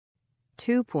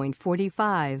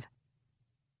2.45.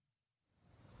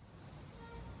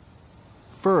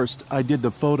 First, I did the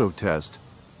photo test.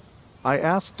 I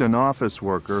asked an office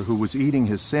worker who was eating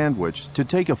his sandwich to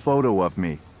take a photo of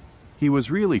me. He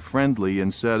was really friendly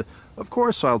and said, "Of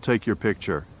course I'll take your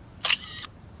picture."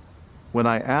 When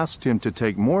I asked him to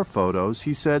take more photos,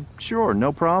 he said, "Sure,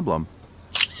 no problem."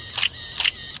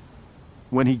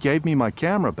 When he gave me my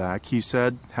camera back, he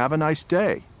said, "Have a nice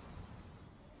day."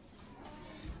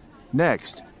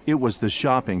 Next, it was the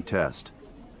shopping test.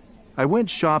 I went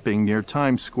shopping near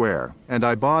Times Square, and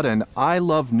I bought an "I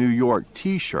Love New York"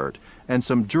 t-shirt and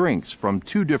some drinks from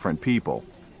two different people.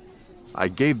 I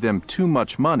gave them too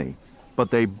much money,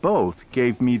 but they both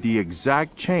gave me the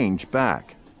exact change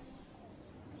back.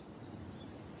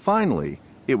 Finally,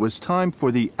 it was time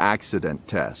for the accident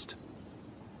test.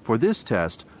 For this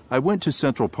test, I went to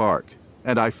Central Park,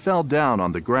 and I fell down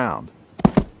on the ground.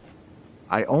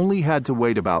 I only had to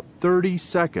wait about 30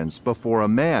 seconds before a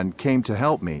man came to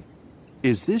help me.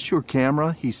 "Is this your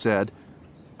camera?" he said.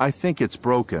 "I think it's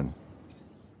broken."